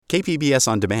KPBS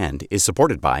On Demand is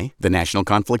supported by the National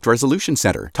Conflict Resolution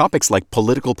Center. Topics like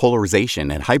political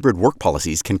polarization and hybrid work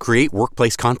policies can create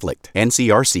workplace conflict.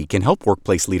 NCRC can help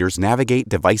workplace leaders navigate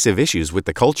divisive issues with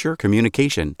the Culture,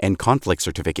 Communication, and Conflict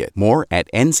Certificate. More at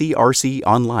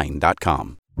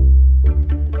ncrconline.com.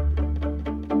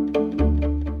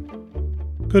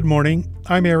 Good morning.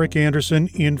 I'm Eric Anderson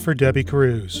in for Debbie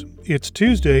Cruz. It's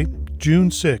Tuesday, June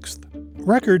 6th.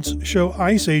 Records show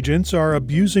ICE agents are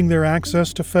abusing their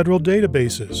access to federal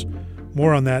databases.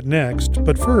 More on that next,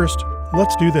 but first,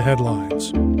 let's do the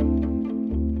headlines.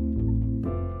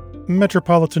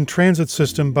 Metropolitan Transit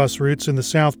System bus routes in the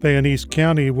South Bay and East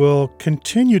County will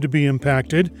continue to be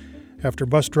impacted after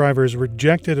bus drivers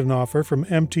rejected an offer from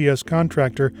MTS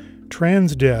contractor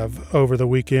Transdev over the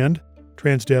weekend.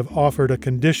 Transdev offered a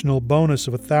conditional bonus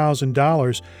of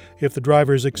 $1,000 if the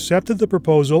drivers accepted the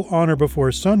proposal on or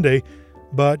before Sunday,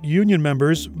 but union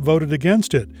members voted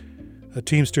against it. A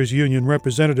Teamsters union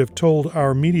representative told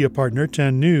our media partner,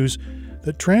 10 News,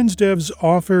 that Transdev's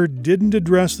offer didn't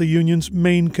address the union's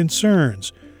main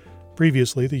concerns.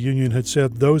 Previously, the union had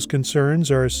said those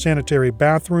concerns are sanitary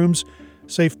bathrooms,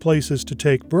 safe places to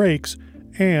take breaks,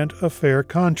 and a fair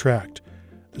contract.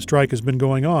 The strike has been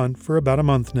going on for about a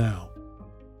month now.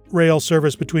 Rail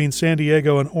service between San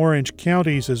Diego and Orange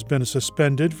counties has been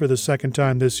suspended for the second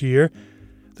time this year.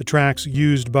 The tracks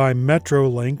used by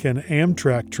Metrolink and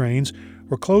Amtrak trains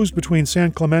were closed between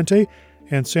San Clemente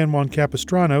and San Juan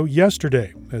Capistrano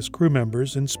yesterday as crew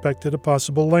members inspected a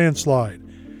possible landslide.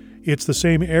 It's the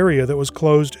same area that was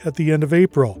closed at the end of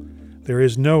April. There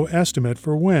is no estimate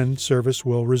for when service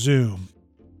will resume.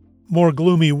 More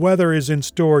gloomy weather is in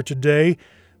store today.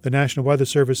 The National Weather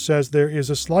Service says there is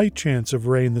a slight chance of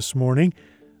rain this morning.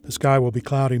 The sky will be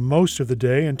cloudy most of the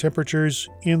day and temperatures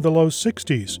in the low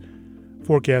 60s.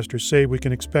 Forecasters say we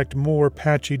can expect more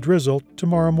patchy drizzle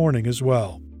tomorrow morning as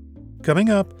well.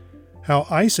 Coming up, how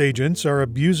ICE agents are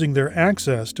abusing their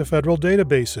access to federal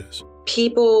databases.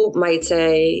 People might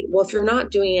say, well, if you're not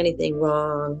doing anything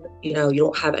wrong, you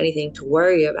don't have anything to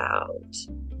worry about.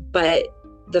 But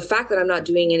the fact that I'm not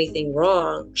doing anything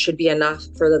wrong should be enough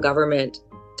for the government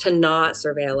to not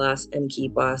surveil us and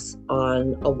keep us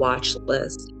on a watch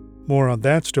list. More on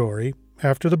that story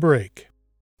after the break.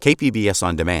 KPBS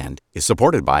On Demand is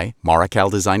supported by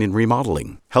Marroccal Design and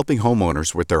Remodeling, helping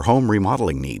homeowners with their home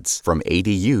remodeling needs. From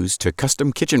ADUs to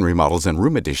custom kitchen remodels and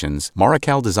room additions,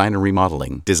 Marroccal Design and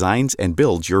Remodeling designs and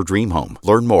builds your dream home.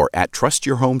 Learn more at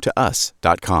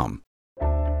trustyourhometous.com.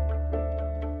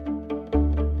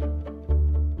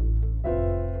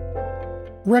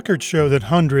 Records show that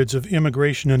hundreds of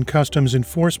immigration and customs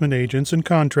enforcement agents and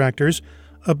contractors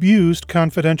abused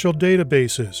confidential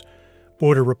databases.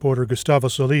 Border reporter Gustavo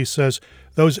Solis says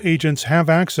those agents have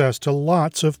access to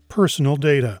lots of personal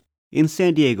data. In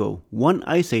San Diego, one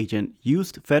ICE agent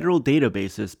used federal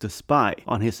databases to spy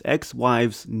on his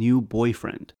ex-wife's new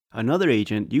boyfriend. Another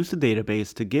agent used the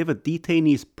database to give a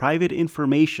detainee's private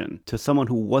information to someone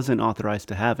who wasn't authorized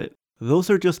to have it. Those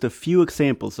are just a few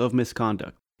examples of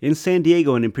misconduct. In San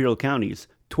Diego and Imperial counties,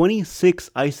 26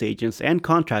 ICE agents and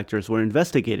contractors were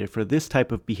investigated for this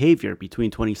type of behavior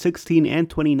between 2016 and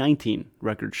 2019,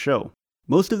 records show.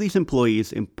 Most of these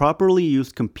employees improperly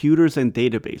used computers and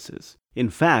databases. In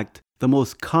fact, the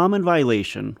most common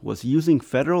violation was using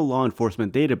federal law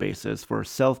enforcement databases for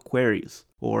self-queries,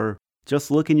 or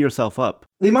just looking yourself up.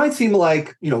 They might seem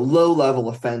like, low-level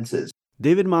offenses.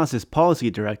 David Moss is policy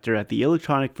director at the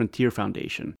Electronic Frontier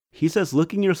Foundation. He says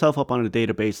looking yourself up on a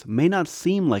database may not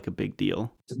seem like a big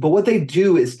deal. But what they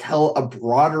do is tell a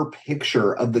broader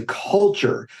picture of the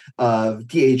culture of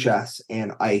DHS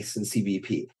and ICE and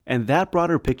CBP. And that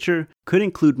broader picture could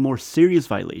include more serious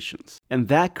violations. And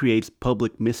that creates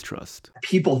public mistrust.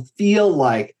 People feel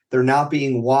like they're not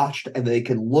being watched and they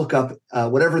can look up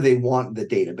whatever they want in the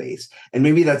database. And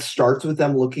maybe that starts with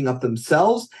them looking up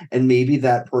themselves, and maybe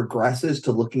that progresses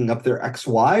to looking up their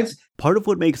ex-wives. Part of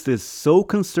what makes this so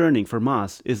concerning for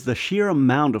Moss is the sheer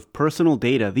amount of personal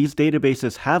data these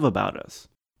databases have about us.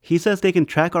 He says they can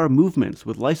track our movements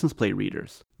with license plate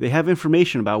readers. They have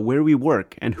information about where we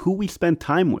work and who we spend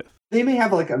time with. They may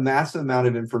have a massive amount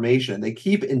of information. They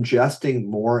keep ingesting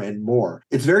more and more.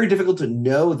 It's very difficult to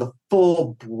know the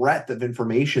full breadth of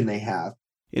information they have.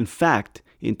 In fact,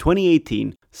 in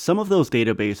 2018, some of those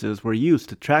databases were used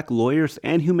to track lawyers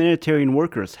and humanitarian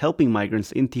workers helping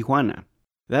migrants in Tijuana.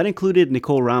 That included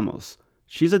Nicole Ramos.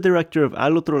 She's a director of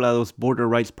Al Otro Lado's Border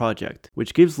Rights Project,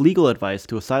 which gives legal advice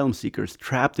to asylum seekers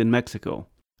trapped in Mexico.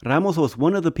 Ramos was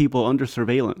one of the people under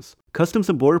surveillance. Customs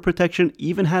and Border Protection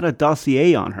even had a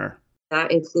dossier on her. That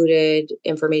included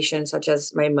information such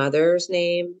as my mother's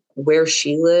name, where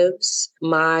she lives,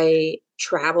 my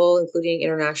travel, including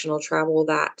international travel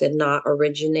that did not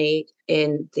originate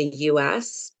in the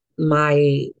US,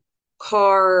 my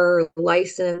car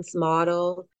license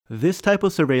model. This type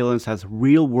of surveillance has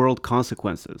real-world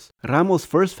consequences. Ramos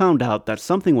first found out that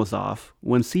something was off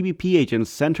when CBP agents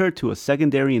sent her to a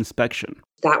secondary inspection.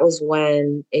 That was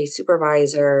when a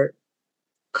supervisor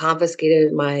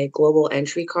confiscated my global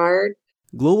entry card.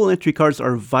 Global entry cards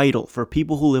are vital for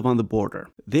people who live on the border.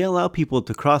 They allow people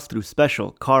to cross through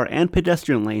special car and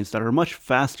pedestrian lanes that are much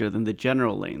faster than the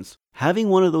general lanes. Having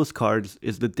one of those cards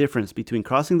is the difference between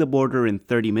crossing the border in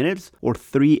 30 minutes or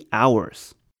 3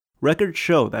 hours. Records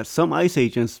show that some ICE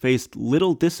agents faced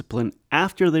little discipline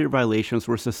after their violations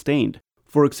were sustained.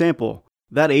 For example,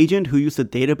 that agent who used a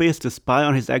database to spy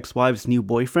on his ex-wife's new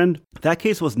boyfriend, that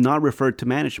case was not referred to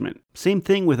management. Same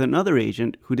thing with another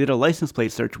agent who did a license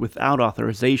plate search without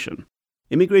authorization.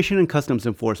 Immigration and Customs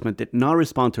Enforcement did not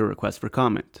respond to a request for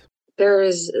comment. There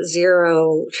is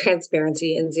zero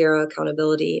transparency and zero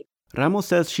accountability. Ramos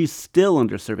says she's still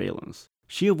under surveillance.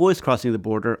 She avoids crossing the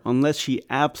border unless she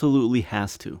absolutely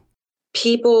has to.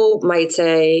 People might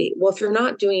say, well, if you're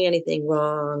not doing anything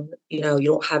wrong, you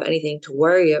don't have anything to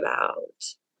worry about.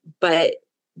 But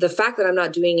the fact that I'm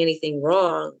not doing anything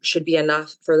wrong should be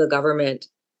enough for the government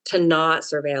to not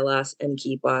surveil us and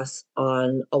keep us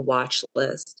on a watch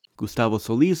list. Gustavo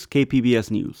Solis,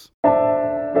 KPBS News.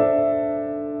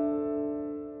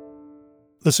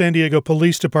 The San Diego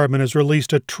Police Department has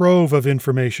released a trove of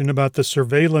information about the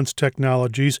surveillance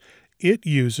technologies it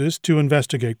uses to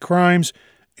investigate crimes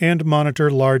and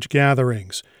monitor large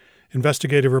gatherings.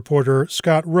 Investigative reporter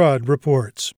Scott Rudd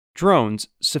reports. Drones,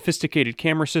 sophisticated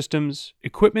camera systems,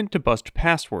 equipment to bust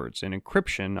passwords, and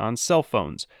encryption on cell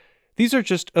phones. These are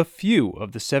just a few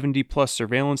of the 70-plus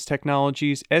surveillance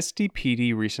technologies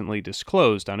SDPD recently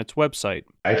disclosed on its website.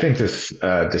 I think this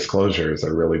disclosure is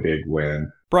a really big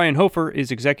win. Brian Hofer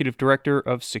is executive director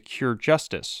of Secure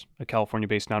Justice, a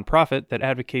California-based nonprofit that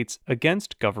advocates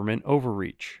against government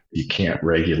overreach. You can't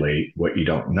regulate what you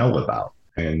don't know about.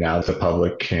 And now the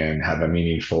public can have a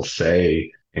meaningful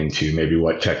say into maybe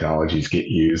what technologies get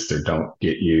used or don't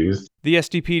get used. The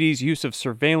SDPD's use of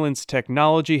surveillance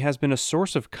technology has been a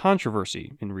source of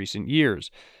controversy in recent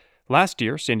years. Last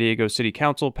year, San Diego City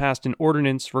Council passed an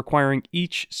ordinance requiring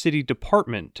each city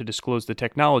department to disclose the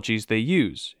technologies they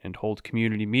use and hold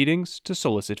community meetings to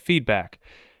solicit feedback.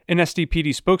 An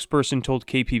SDPD spokesperson told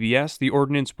KPBS the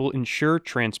ordinance will ensure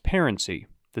transparency.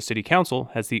 The City Council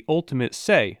has the ultimate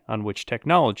say on which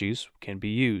technologies can be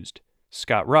used.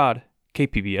 Scott Rudd,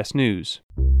 KPBS News.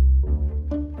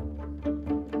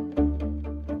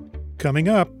 Coming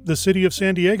up, the city of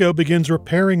San Diego begins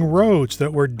repairing roads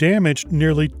that were damaged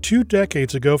nearly 2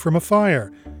 decades ago from a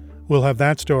fire. We'll have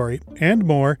that story and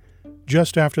more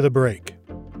just after the break.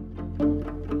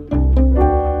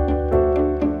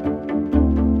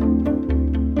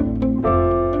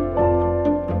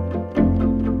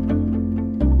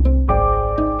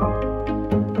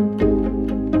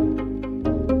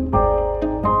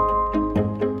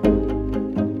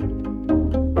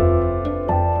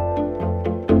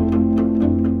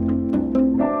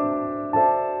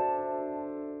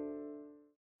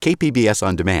 KPBS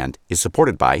On Demand is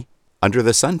supported by Under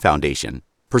the Sun Foundation,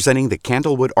 presenting the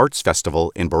Candlewood Arts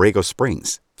Festival in Borrego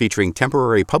Springs, featuring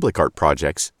temporary public art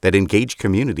projects that engage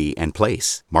community and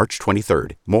place. March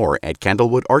 23rd. More at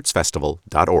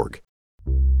candlewoodartsfestival.org.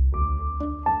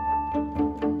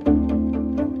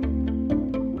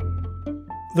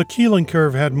 The Keeling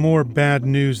Curve had more bad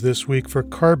news this week for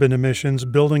carbon emissions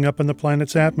building up in the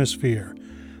planet's atmosphere.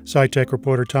 SciTech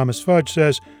reporter Thomas Fudge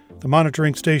says the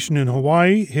monitoring station in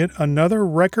Hawaii hit another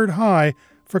record high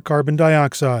for carbon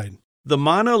dioxide. The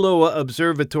Mauna Loa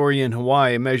Observatory in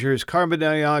Hawaii measures carbon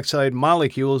dioxide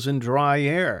molecules in dry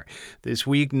air. This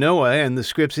week, NOAA and the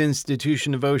Scripps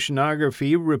Institution of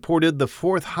Oceanography reported the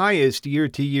 4th highest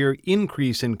year-to-year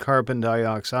increase in carbon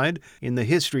dioxide in the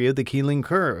history of the Keeling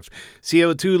Curve.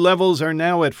 CO2 levels are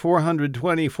now at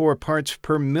 424 parts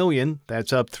per million.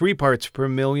 That's up 3 parts per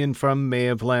million from May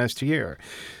of last year.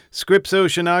 Scripps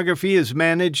Oceanography has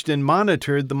managed and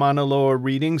monitored the Mauna Loa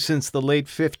reading since the late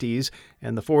 50s,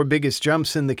 and the 4 biggest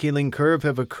jumps in the Keeling Curve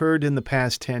have occurred in the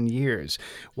past 10 years.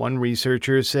 One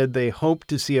researcher said they hope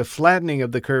to see a flattening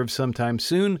of the curve sometime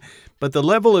soon, but the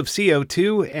level of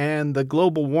CO2 and the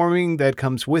global warming that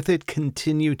comes with it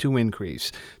continue to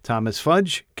increase. Thomas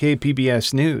Fudge,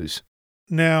 KPBS News.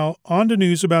 Now, on to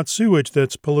news about sewage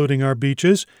that's polluting our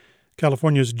beaches.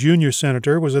 California's junior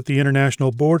senator was at the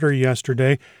international border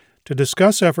yesterday to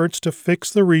discuss efforts to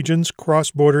fix the region's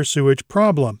cross-border sewage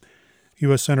problem.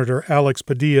 U.S. Senator Alex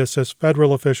Padilla says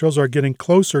federal officials are getting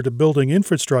closer to building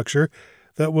infrastructure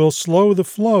that will slow the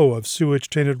flow of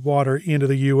sewage-tainted water into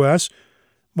the U.S.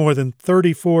 More than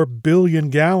 34 billion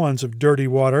gallons of dirty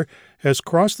water has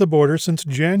crossed the border since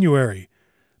January.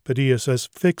 Padilla says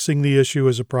fixing the issue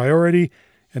is a priority,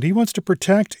 and he wants to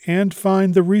protect and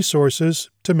find the resources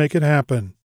to make it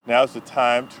happen. Now's the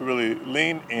time to really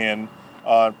lean in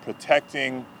on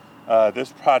protecting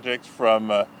this project from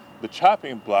the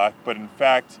chopping block, but in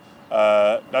fact,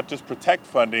 not just protect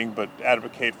funding, but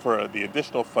advocate for the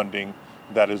additional funding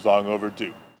that is long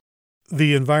overdue.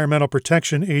 The Environmental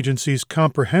Protection Agency's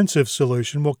comprehensive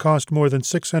solution will cost more than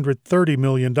 $630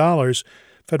 million.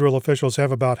 Federal officials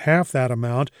have about half that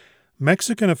amount.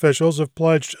 Mexican officials have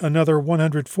pledged another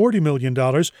 $140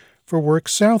 million for work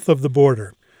south of the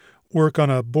border. Work on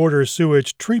a border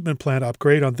sewage treatment plant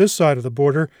upgrade on this side of the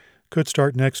border could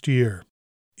start next year.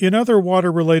 In other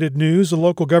water-related news, a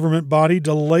local government body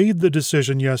delayed the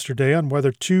decision yesterday on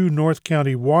whether 2 North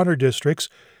County water districts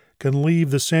can leave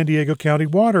the San Diego County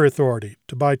Water Authority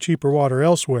to buy cheaper water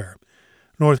elsewhere.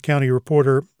 North County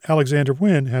reporter Alexander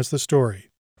Nguyen has the story.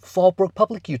 Fallbrook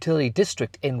Public Utility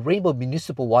District and Rainbow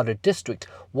Municipal Water District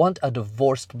want a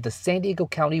divorce from the San Diego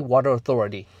County Water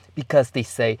Authority because they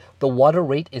say the water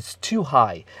rate is too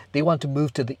high. They want to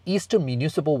move to the Eastern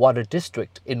Municipal Water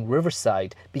District in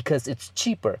Riverside because it's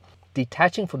cheaper.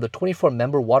 Detaching from the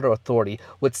 24-member Water Authority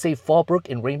would save Fallbrook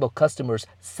and Rainbow customers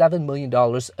 $7 million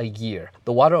a year.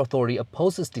 The Water Authority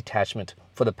opposes detachment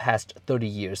for the past 30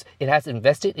 years. It has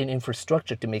invested in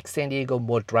infrastructure to make San Diego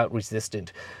more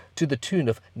drought-resistant, to the tune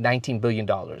of $19 billion.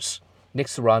 Nick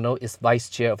Serrano is vice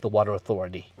chair of the Water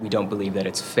Authority. We don't believe that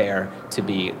it's fair to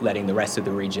be letting the rest of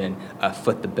the region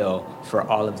foot the bill for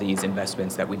all of these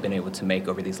investments that we've been able to make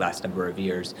over these last number of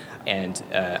years and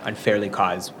unfairly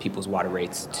cause people's water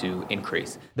rates to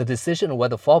increase. The decision on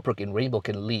whether Fallbrook and Rainbow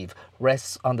can leave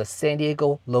rests on the San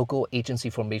Diego Local Agency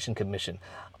Formation Commission,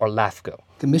 or LAFCO.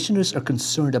 Commissioners are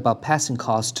concerned about passing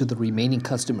costs to the remaining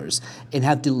customers and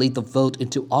have delayed the vote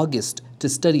into August to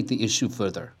study the issue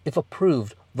further. If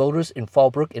approved, voters in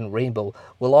Fallbrook and Rainbow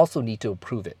will also need to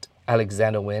approve it.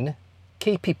 Alexander Nguyen,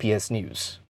 KPPS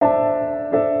News.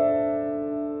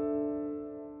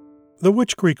 The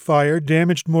Witch Creek Fire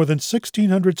damaged more than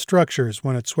 1,600 structures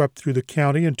when it swept through the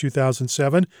county in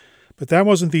 2007, but that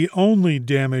wasn't the only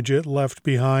damage it left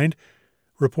behind.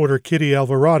 Reporter Kitty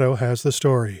Alvarado has the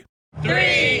story.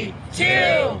 3, 2,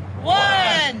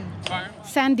 1!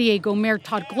 San Diego Mayor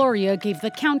Todd Gloria gave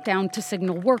the countdown to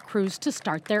signal work crews to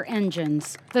start their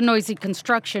engines. The noisy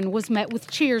construction was met with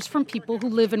cheers from people who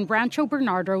live in Rancho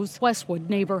Bernardo's Westwood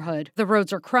neighborhood. The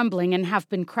roads are crumbling and have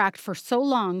been cracked for so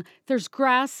long, there's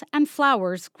grass and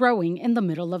flowers growing in the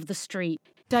middle of the street.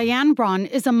 Diane Braun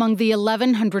is among the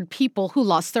 1,100 people who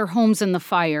lost their homes in the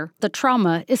fire. The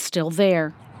trauma is still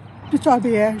there. Just all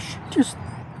the ash, just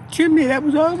chimney, that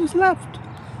was all that was left.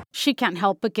 She can't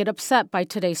help but get upset by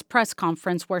today's press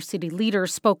conference where city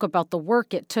leaders spoke about the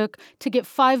work it took to get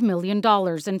 $5 million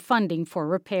in funding for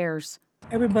repairs.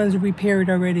 Everybody's repaired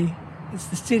already. It's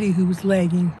the city who was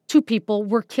lagging. 2 people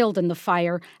were killed in the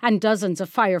fire and dozens of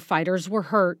firefighters were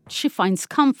hurt. She finds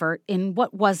comfort in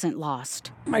what wasn't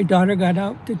lost. My daughter got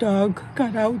out. The dog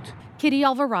got out. Kitty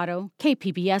Alvarado,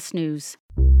 KPBS News.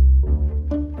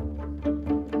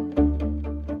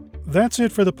 That's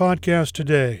it for the podcast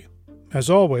today. As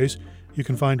always, you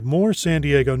can find more San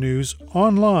Diego news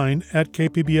online at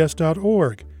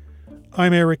kpbs.org.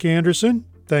 I'm Eric Anderson.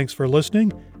 Thanks for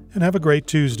listening, and have a great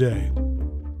Tuesday.